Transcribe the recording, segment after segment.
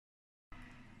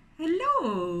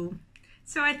Hello!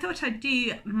 So I thought I'd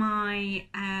do my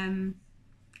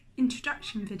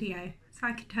introduction video so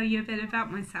I could tell you a bit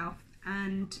about myself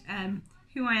and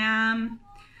who I am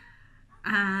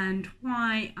and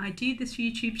why I do this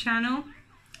YouTube channel.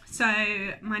 So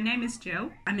my name is Jill.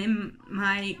 I'm in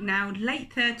my now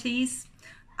late 30s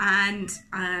and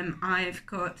I've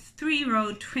got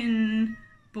 3-year-old twin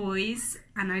boys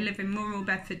and I live in rural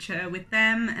Bedfordshire with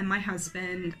them and my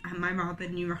husband and my rather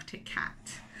neurotic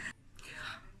cat.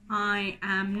 I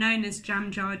am known as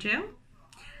Jam Jar Jill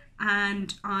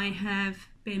and I have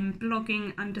been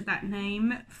blogging under that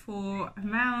name for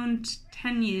around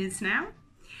 10 years now,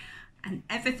 and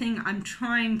everything I'm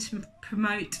trying to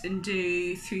promote and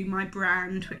do through my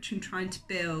brand, which I'm trying to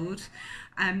build,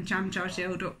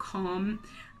 jamjarjill.com,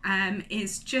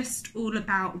 is just all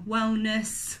about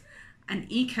wellness and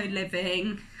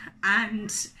eco-living and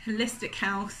holistic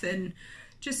health, and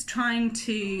just trying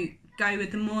to go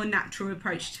with a more natural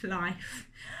approach to life.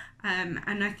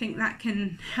 And I think that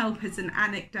can help as an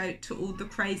anecdote to all the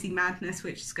crazy madness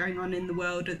which is going on in the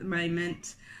world at the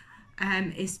moment,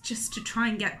 is just to try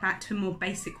and get back to a more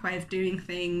basic way of doing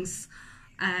things,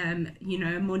 you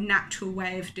know, a more natural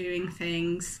way of doing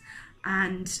things,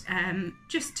 and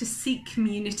just to seek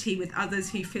community with others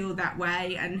who feel that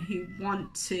way and who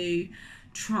want to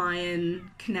try and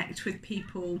connect with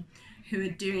people who are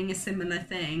doing a similar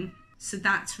thing. So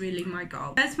that's really my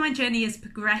goal. As my journey has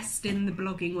progressed in the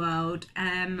blogging world,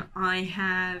 I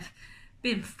have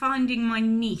been finding my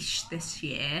niche this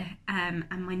year, and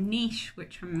my niche,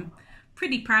 which I'm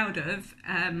pretty proud of,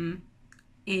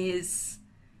 is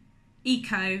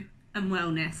eco and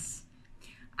wellness.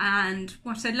 And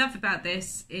what I love about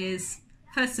this is,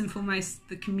 first and foremost,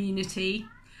 the community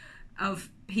of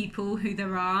people who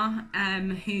there are,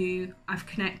 who I've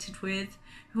connected with,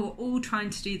 who are all trying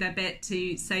to do their bit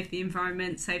to save the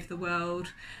environment, save the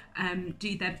world,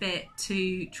 do their bit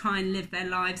to try and live their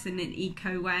lives in an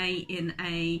eco way, in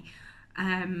a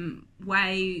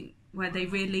way where they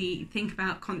really think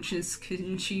about conscious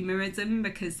consumerism,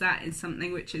 because that is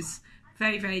something which is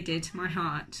very, very dear to my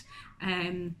heart.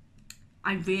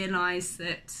 I realise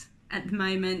that at the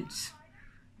moment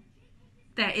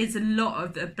there is a lot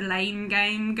of a blame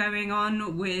game going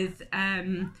on with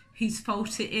whose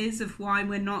fault it is of why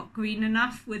we're not green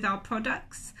enough with our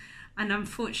products, and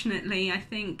unfortunately I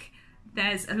think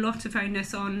there's a lot of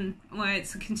onus on where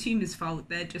it's the consumer's fault.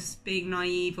 They're just being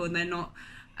naive, or they're not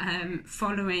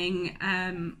following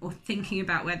or thinking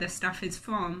about where their stuff is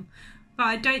from. But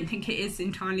I don't think it is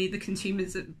entirely the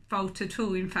consumer's fault at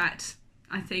all. In fact,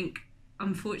 I think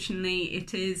unfortunately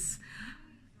it is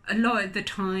a lot of the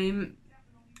time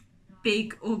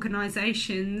big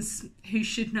organisations who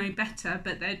should know better,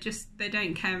 but they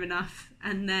don't care enough,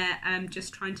 and they're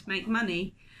just trying to make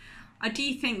money. I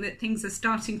do think that things are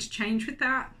starting to change with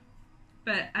that,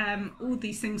 but all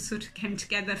these things sort of came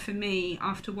together for me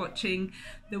after watching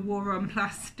the War on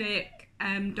Plastic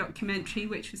documentary,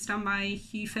 which was done by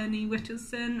Hugh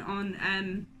Fearnley-Whittleston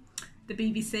on the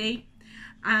BBC.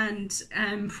 And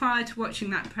prior to watching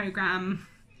that programme,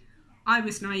 I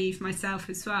was naive myself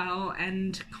as well,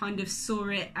 and kind of saw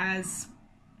it as,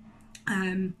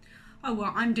 oh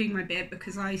well, I'm doing my bit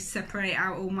because I separate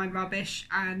out all my rubbish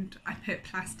and I put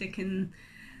plastic in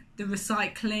the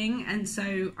recycling, and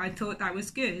so I thought that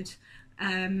was good.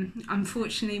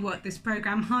 Unfortunately, what this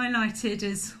programme highlighted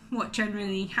is what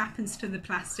generally happens to the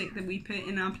plastic that we put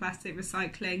in our plastic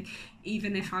recycling,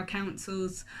 even if our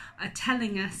councils are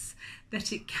telling us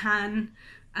that it can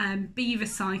be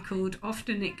recycled.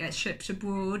 Often it gets shipped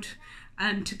abroad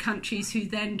to countries who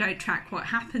then don't track what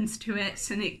happens to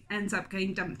it, and it ends up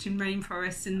getting dumped in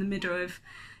rainforests in the middle of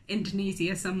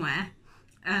Indonesia somewhere,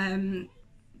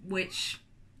 which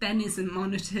then isn't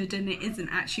monitored, and it isn't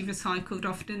actually recycled.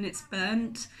 Often it's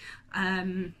burnt,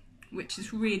 which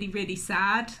is really, really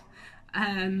sad.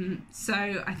 So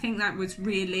I think that was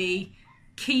really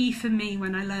key for me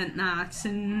when I learnt that,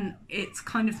 and it's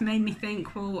kind of made me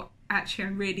think, well, actually I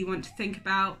really want to think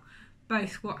about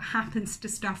both what happens to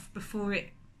stuff before it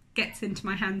gets into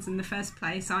my hands in the first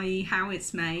place, i.e. how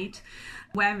it's made,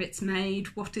 where it's made,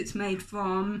 what it's made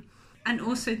from, and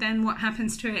also then what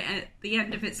happens to it at the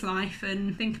end of its life,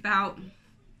 and think about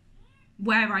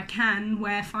where I can,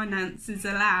 where finances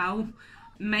allow,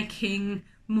 making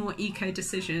more eco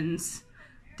decisions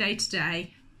day to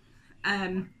day.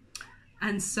 And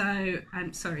so,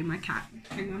 I'm sorry, my cat,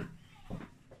 hang on.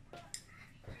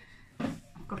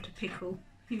 Got a pickle.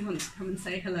 He wants to come and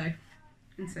say hello,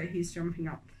 and so he's jumping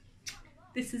up.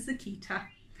 This is Akita.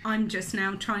 I'm just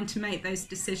now trying to make those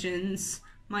decisions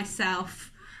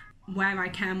myself where I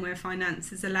can, where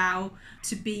finances allow,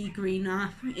 to be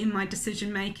greener in my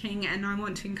decision making, and I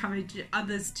want to encourage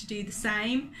others to do the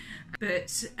same.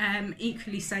 But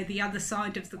equally so, the other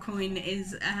side of the coin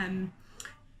is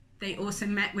they also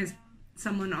met with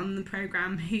someone on the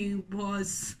programme who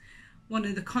was one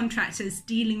of the contractors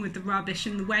dealing with the rubbish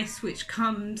and the waste which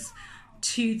comes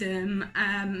to them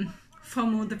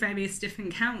from all the various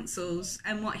different councils.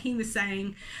 And what he was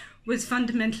saying was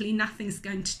fundamentally nothing's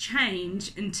going to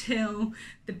change until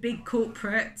the big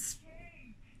corporates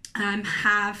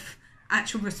have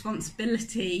actual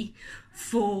responsibility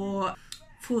for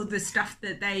the stuff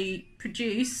that they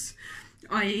produce,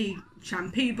 i.e.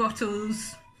 shampoo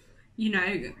bottles,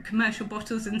 commercial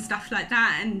bottles and stuff like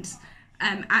that, and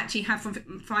actually have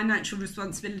financial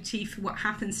responsibility for what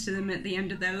happens to them at the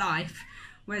end of their life.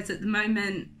 Whereas at the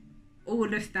moment,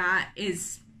 all of that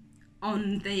is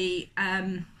on the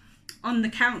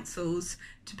councils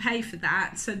to pay for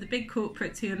that. So the big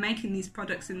corporates who are making these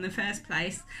products in the first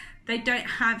place, they don't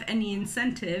have any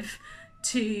incentive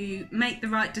to make the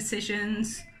right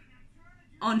decisions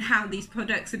on how these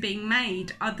products are being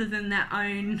made, other than their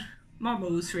own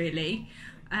morals, really.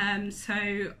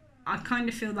 So I kind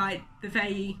of feel like the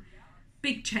very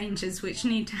big changes which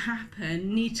need to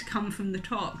happen need to come from the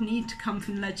top, need to come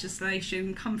from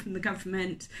legislation, come from the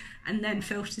government, and then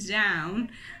filter down,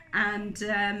 and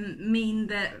mean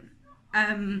that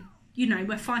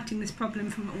we're fighting this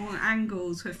problem from all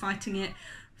angles. We're fighting it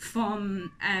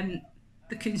from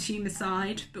the consumer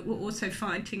side, but we're also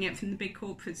fighting it from the big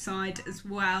corporate side as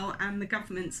well, and the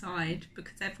government side,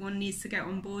 because everyone needs to get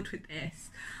on board with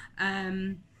this.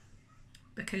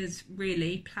 Because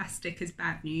really, plastic is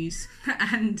bad news,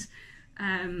 and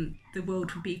the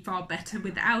world would be far better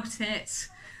without it.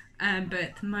 But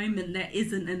at the moment, there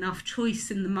isn't enough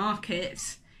choice in the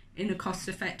market in a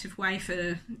cost-effective way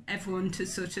for everyone to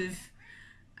sort of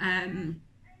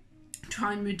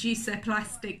try and reduce their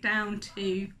plastic down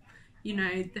to,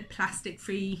 the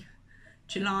plastic-free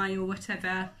July or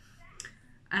whatever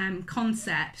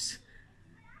concept,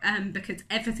 because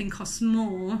everything costs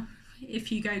more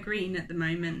if you go green at the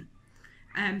moment.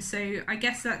 So I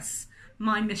guess that's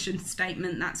my mission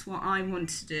statement. That's what I want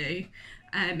to do,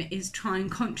 is try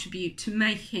and contribute to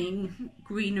making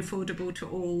green affordable to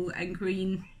all and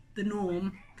green the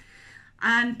norm.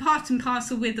 And part and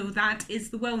parcel with all that is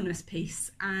the wellness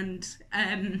piece, and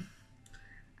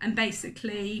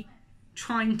basically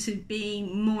trying to be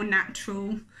more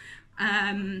natural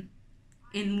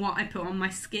in what I put on my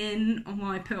skin, or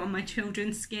what I put on my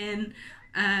children's skin,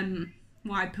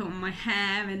 what I put on my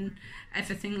hair and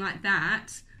everything like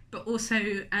that. But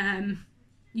also,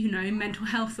 mental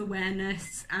health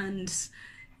awareness and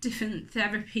different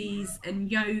therapies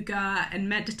and yoga and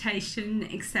meditation,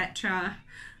 etc.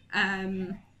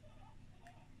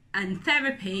 And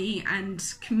therapy and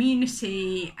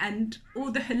community and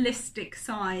all the holistic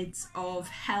sides of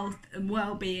health and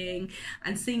well-being,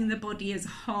 and seeing the body as a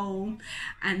whole,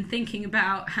 and thinking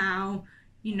about how,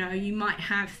 you might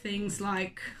have things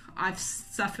like, I've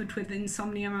suffered with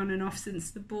insomnia on and off since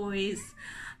the boys,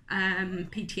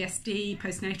 PTSD,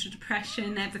 postnatal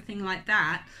depression, everything like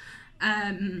that.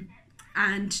 And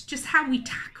just how we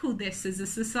tackle this as a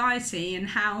society, and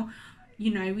how,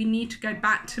 we need to go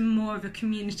back to more of a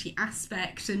community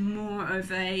aspect and more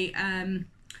of a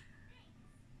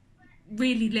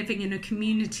really living in a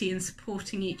community and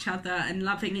supporting each other and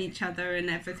loving each other and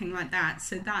everything like that.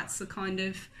 So that's the kind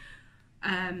of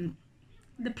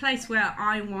the place where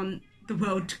I want the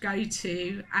world to go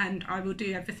to, and I will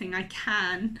do everything I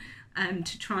can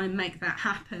to try and make that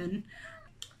happen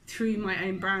through my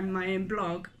own brand, my own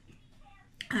blog,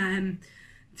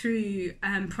 through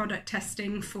product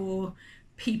testing for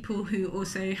people who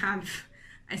also have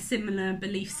a similar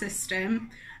belief system,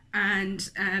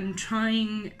 and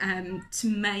trying to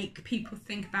make people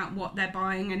think about what they're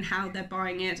buying and how they're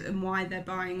buying it and why they're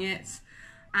buying it,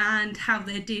 and how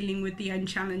they're dealing with the own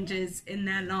challenges in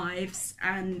their lives,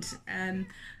 and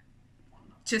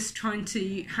just trying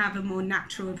to have a more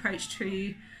natural approach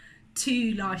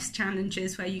to life's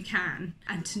challenges where you can,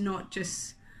 and to not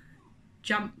just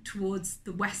jump towards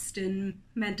the Western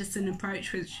medicine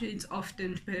approach, which is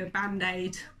often to put a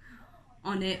band-aid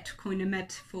on it, to coin a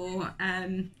metaphor,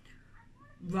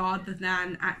 rather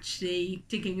than actually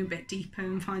digging a bit deeper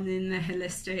and finding the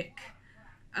holistic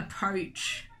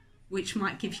approach, which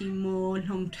might give you more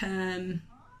long-term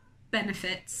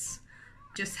benefits,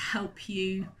 just help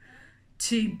you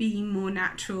to be more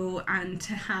natural and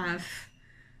to have,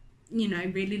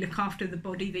 really look after the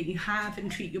body that you have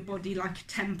and treat your body like a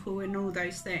temple and all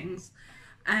those things.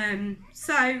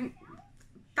 So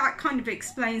that kind of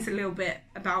explains a little bit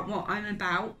about what I'm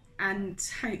about. and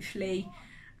hopefully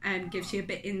gives you a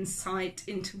bit insight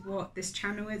into what this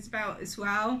channel is about as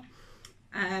well.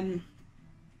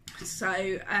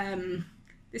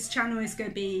 This channel is going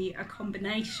to be a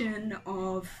combination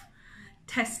of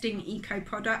testing eco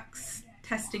products,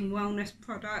 testing wellness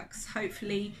products,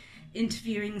 hopefully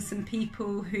interviewing some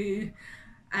people who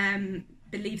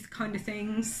believe the kind of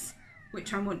things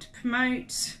which I want to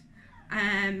promote,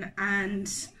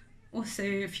 and also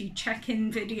a few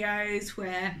check-in videos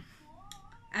where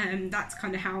that's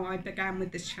kind of how I began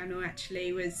with this channel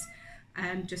actually, was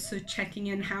just sort of checking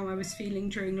in how I was feeling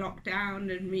during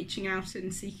lockdown and reaching out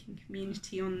and seeking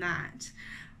community on that.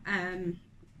 And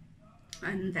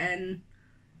then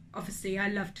obviously I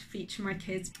love to feature my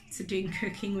kids, so doing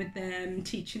cooking with them,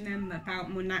 teaching them about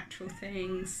more natural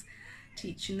things,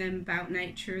 teaching them about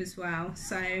nature as well.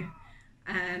 So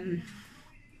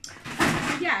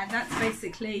yeah, that's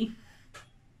basically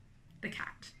the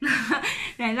cat.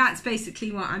 No, that's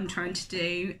basically what I'm trying to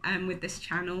do with this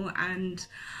channel, and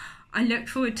I look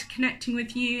forward to connecting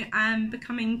with you and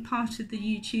becoming part of the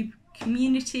YouTube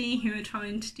community who are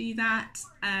trying to do that,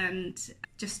 and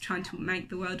just trying to make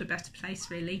the world a better place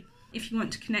really. If you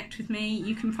want to connect with me,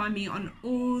 you can find me on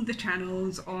all the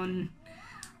channels, on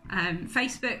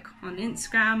Facebook, on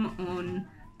Instagram, on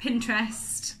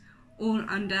Pinterest, all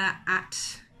under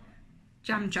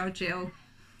 @JamJarJill,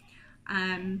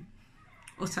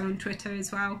 also on Twitter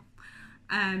as well.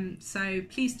 So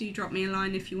please do drop me a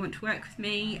line if you want to work with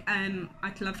me.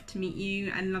 I'd love to meet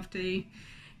you and love to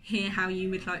hear how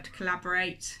you would like to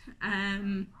collaborate,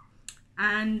 and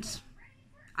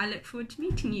I look forward to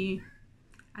meeting you,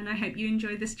 and I hope you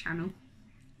enjoy this channel.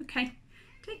 Okay,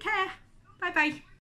 take care, bye bye.